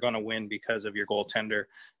 you're going to win because of your goaltender,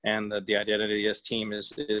 and the identity of this team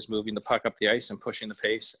is moving the puck up the ice and pushing the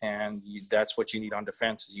pace, and that's what you need on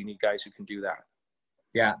defense. Is you need guys who can do that.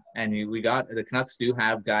 Yeah, and the Canucks do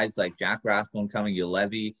have guys like Jack Rathbone coming,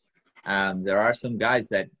 Juolevi. There are some guys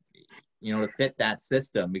that to fit that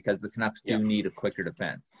system, because the Canucks do need a quicker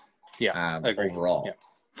defense. Yeah, overall.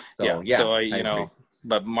 Yeah. So I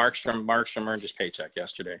but Markstrom earned his paycheck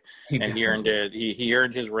yesterday, and he earned it. He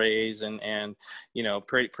earned his raise, and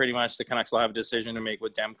pretty much the Canucks will have a decision to make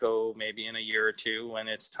with Demko maybe in a year or two when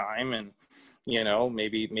it's time, and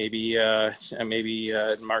maybe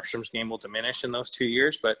Markstrom's game will diminish in those 2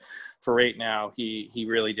 years, but for right now he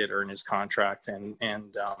really did earn his contract, and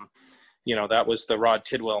that was the Rod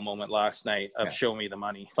Tidwell moment last night of show me the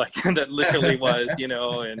money. Like that literally was,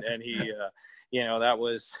 and he, that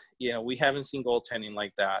was, we haven't seen goaltending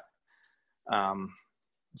like that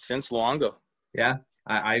since Luongo. Yeah,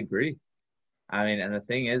 I agree. I mean, and the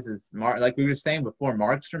thing is like we were saying before,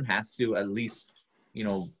 Markstrom has to at least,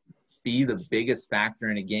 be the biggest factor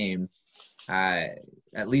in a game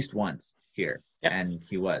at least once here. Yeah. And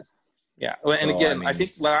he was. Yeah. And so, again, I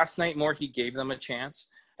think last night more he gave them a chance.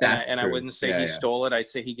 And I wouldn't say he stole it. I'd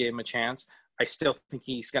say he gave him a chance. I still think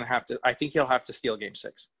he's going to have to – I think he'll have to steal Game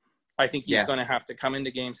 6. I think he's going to have to come into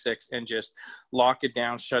Game 6 and just lock it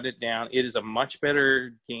down, shut it down. It is a much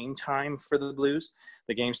better game time for the Blues.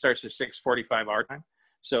 The game starts at 6:45 our time.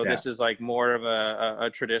 So this is like more of a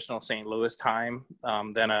traditional St. Louis time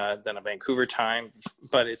than a Vancouver time,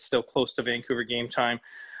 but it's still close to Vancouver game time,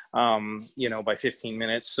 by 15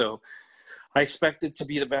 minutes. So I expect it to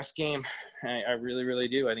be the best game. I really, really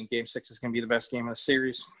do. I think Game 6 is going to be the best game of the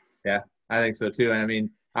series. Yeah, I think so too. And I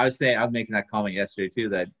mean, I was making that comment yesterday too,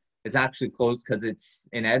 that it's actually close because it's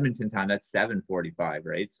in Edmonton time. That's 7:45,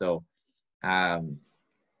 right? So,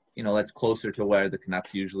 that's closer to where the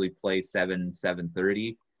Canucks usually play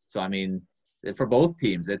 7:30. So I mean, for both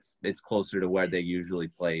teams, it's closer to where they usually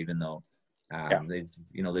play, even though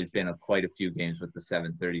they've been quite a few games with the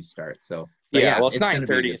 7:30 start. So well, it's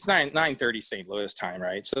 9:30. It's 9:30 St. Louis time,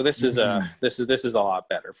 right? So this is this is a lot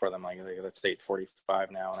better for them. Like that's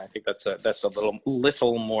 8:45 now, and I think that's a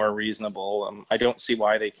little more reasonable. I don't see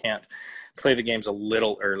why they can't play the games a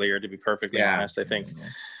little earlier. To be perfectly honest, I think.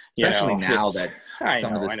 Especially now that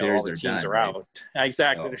some of the series all the teams are out. Right?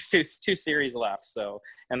 Exactly. So. There's two series left,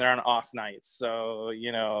 and they're on off nights. So,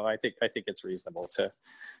 I think it's reasonable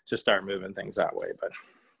to start moving things that way. But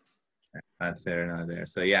that's there, not there.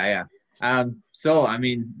 So yeah. So I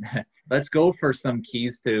mean, let's go for some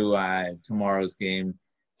keys to tomorrow's game.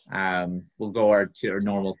 We'll go our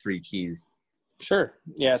normal 3 keys. Sure.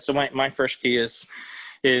 Yeah. So my first key is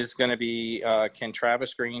going to be can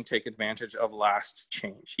Travis Green take advantage of last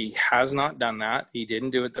change? He has not done that. He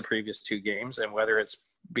didn't do it the previous 2 games, and whether it's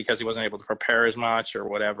because he wasn't able to prepare as much or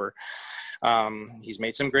whatever, he's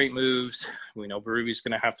made some great moves. We know Berube's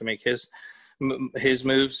going to have to make his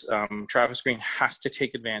moves. Travis Green has to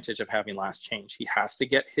take advantage of having last change. He has to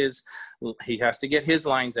get his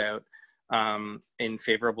lines out in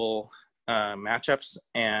favorable matchups,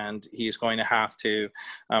 and he's going to have to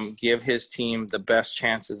give his team the best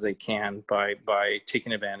chances they can by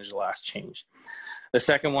taking advantage of the last change. The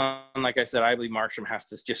second one, like I said, I believe Markstrom has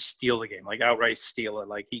to just steal the game, like outright steal it.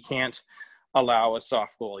 Like he can't allow a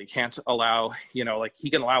soft goal. He can't allow, he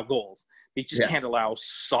can allow goals. He just can't allow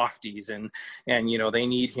softies, and they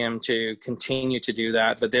need him to continue to do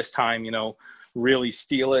that. But this time, really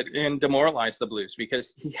steal it and demoralize the Blues,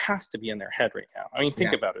 because he has to be in their head right now. I mean,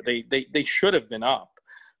 think about it. They should have been up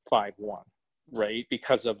 5-1, right?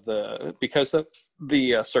 Because of the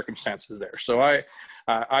circumstances there. So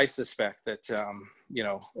I suspect that,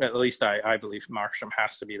 at least I believe Markstrom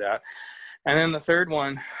has to be that. And then the third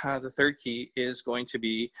one, the third key is going to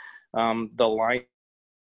be the line,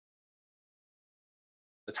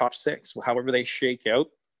 the top 6, however they shake out.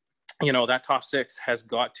 That top 6 has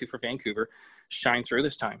got to, for Vancouver, shine through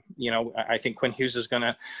this time. I think Quinn Hughes is going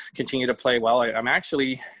to continue to play well. I'm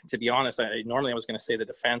actually, to be honest, normally I was going to say the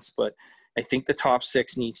defense, but I think the top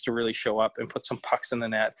 6 needs to really show up and put some pucks in the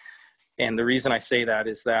net. And the reason I say that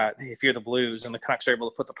is that if you're the Blues and the Canucks are able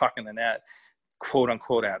to put the puck in the net, quote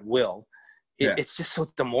unquote, at will, it's just so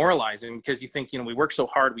demoralizing, because you think, we work so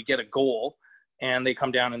hard, we get a goal, and they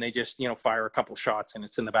come down and they just, fire a couple shots and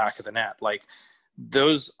it's in the back of the net. Like,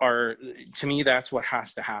 those are, to me, that's what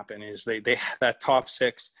has to happen, is they that top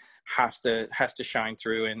 6 has to shine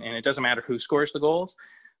through, and it doesn't matter who scores the goals.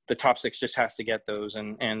 The top 6 just has to get those,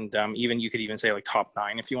 and even you could even say like top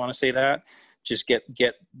 9 if you want to say that. Just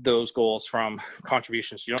get those goals from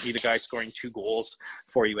contributions. You don't need a guy scoring 2 goals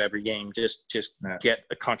for you every game. Just get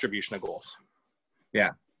a contribution of goals.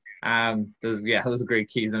 Yeah, those are great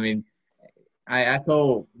keys. I mean, I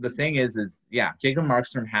echo, the thing is Jacob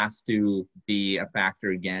Markstrom has to be a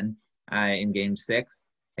factor again in Game 6.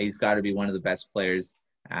 He's got to be one of the best players.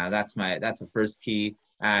 That's the first key.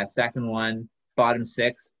 Second one, bottom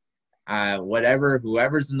 6.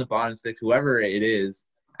 Whoever's in the bottom 6, whoever it is,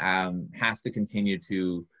 has to continue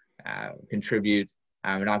to contribute.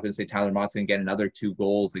 We're not going to say Tyler Mott's going to get another 2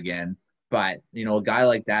 goals again, but a guy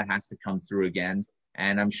like that has to come through again.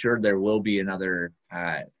 And I'm sure there will be another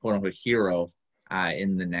quote unquote hero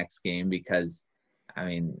in the next game, because I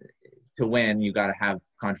mean, to win, you got to have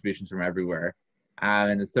contributions from everywhere.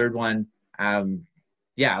 And the third one, like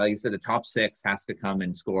I said, the top 6 has to come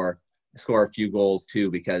and score a few goals too,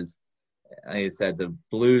 because like I said, the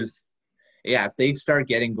Blues, yeah, if they start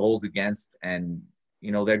getting goals against, and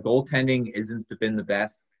their goaltending been the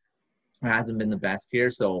best, hasn't been the best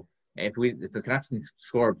here. So if the Canucks can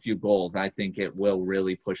score a few goals, I think it will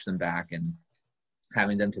really push them back and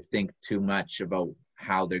having them to think too much about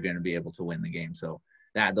how they're going to be able to win the game. So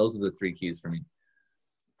those are the 3 keys for me.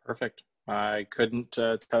 Perfect. I couldn't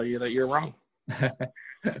tell you that you're wrong.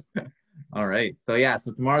 All right. So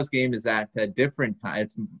tomorrow's game is at a different time.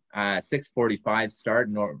 It's 6:45 start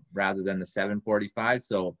rather than the 7:45.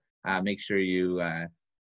 So make sure you're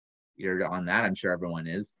on that. I'm sure everyone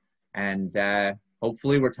is. And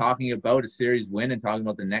hopefully we're talking about a series win and talking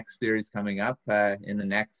about the next series coming up in the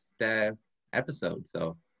next episode.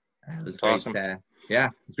 So it was great. Awesome.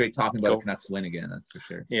 It's great talking about a Canucks win again. That's for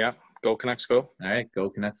sure. Yeah. Go Canucks, go. All right. Go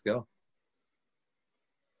Canucks, go.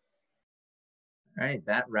 All right,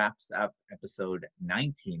 that wraps up episode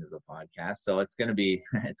 19 of the podcast. So it's gonna be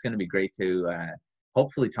great to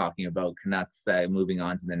hopefully talking about Canucks moving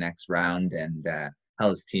on to the next round and how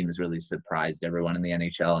this team has really surprised everyone in the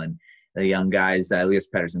NHL, and the young guys, Elias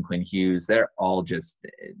Pettersson, Quinn Hughes, they're all just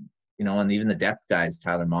and even the depth guys,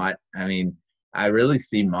 Tyler Mott. I mean, I really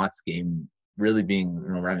see Mott's game really being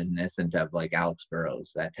reminiscent of like Alex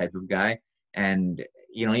Burrows, that type of guy. And,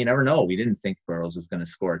 you never know. We didn't think Burrows was going to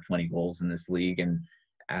score 20 goals in this league. And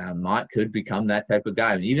Mott could become that type of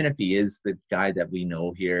guy. I mean, even if he is the guy that we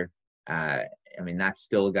know here, that's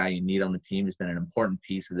still a guy you need on the team. He's been an important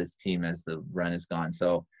piece of this team as the run has gone.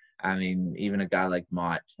 So, even a guy like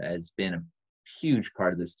Mott has been a huge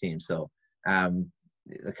part of this team. So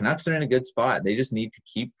the Canucks are in a good spot. They just need to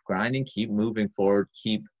keep grinding, keep moving forward,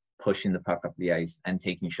 keep pushing the puck up the ice and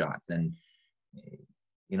taking shots. And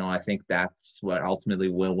I think that's what ultimately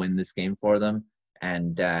will win this game for them.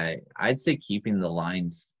 And I'd say keeping the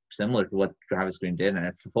lines similar to what Travis Green did. And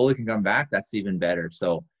if Toffoli can come back, that's even better.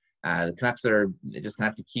 So the Canucks are just going to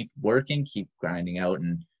have to keep working, keep grinding out,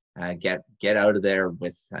 and get out of there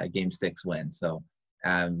with a Game 6 win. So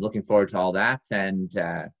looking forward to all that. And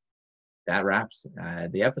that wraps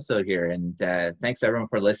the episode here. And thanks everyone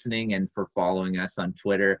for listening and for following us on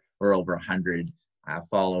Twitter. We're over 100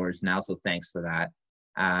 followers now, so thanks for that.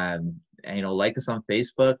 Like us on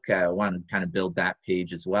Facebook. I want to kind of build that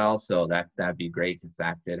page as well, so that'd be great if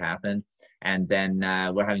that did happen. And then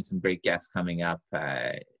we're having some great guests coming up.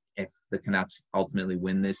 If the Canucks ultimately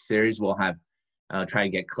win this series, we'll have try to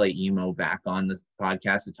get Clay Emo back on the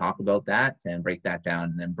podcast to talk about that and break that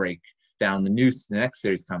down, and then break down the next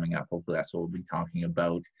series coming up. Hopefully that's what we'll be talking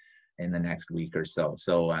about in the next week or so.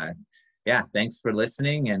 So thanks for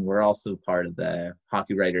listening. And we're also part of the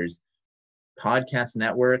Hockey Writers Podcast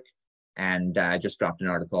Network, and I just dropped an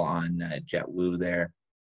article on Jet Wu there,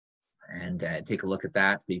 and take a look at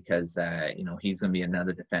that, because he's going to be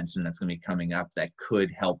another defenseman that's going to be coming up that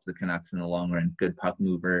could help the Canucks in the long run. Good puck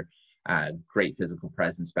mover, great physical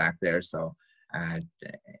presence back there. So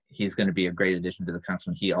he's going to be a great addition to the Canucks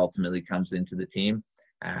when he ultimately comes into the team.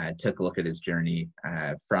 Took a look at his journey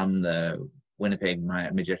from the Winnipeg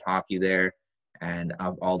midget hockey there and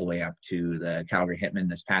all the way up to the Calgary Hitmen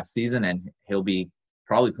this past season, and he'll be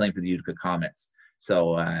probably playing for the Utica Comets.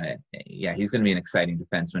 So he's going to be an exciting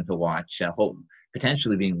defenseman to watch.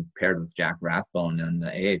 Potentially being paired with Jack Rathbone in the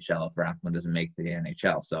AHL if Rathbone doesn't make the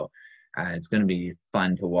NHL. So it's going to be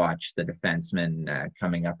fun to watch the defenseman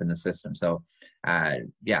coming up in the system. So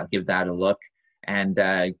give that a look, and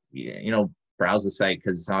browse the site,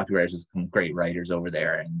 because Hockey Writers has some great writers over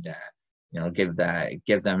there, and give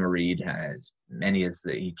them a read, as many as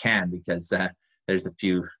you can, because there's a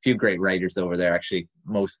few great writers over there. Actually,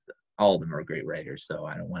 all of them are great writers, so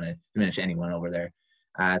I don't want to diminish anyone over there.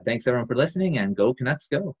 Thanks everyone for listening, and go Canucks,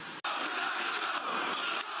 go.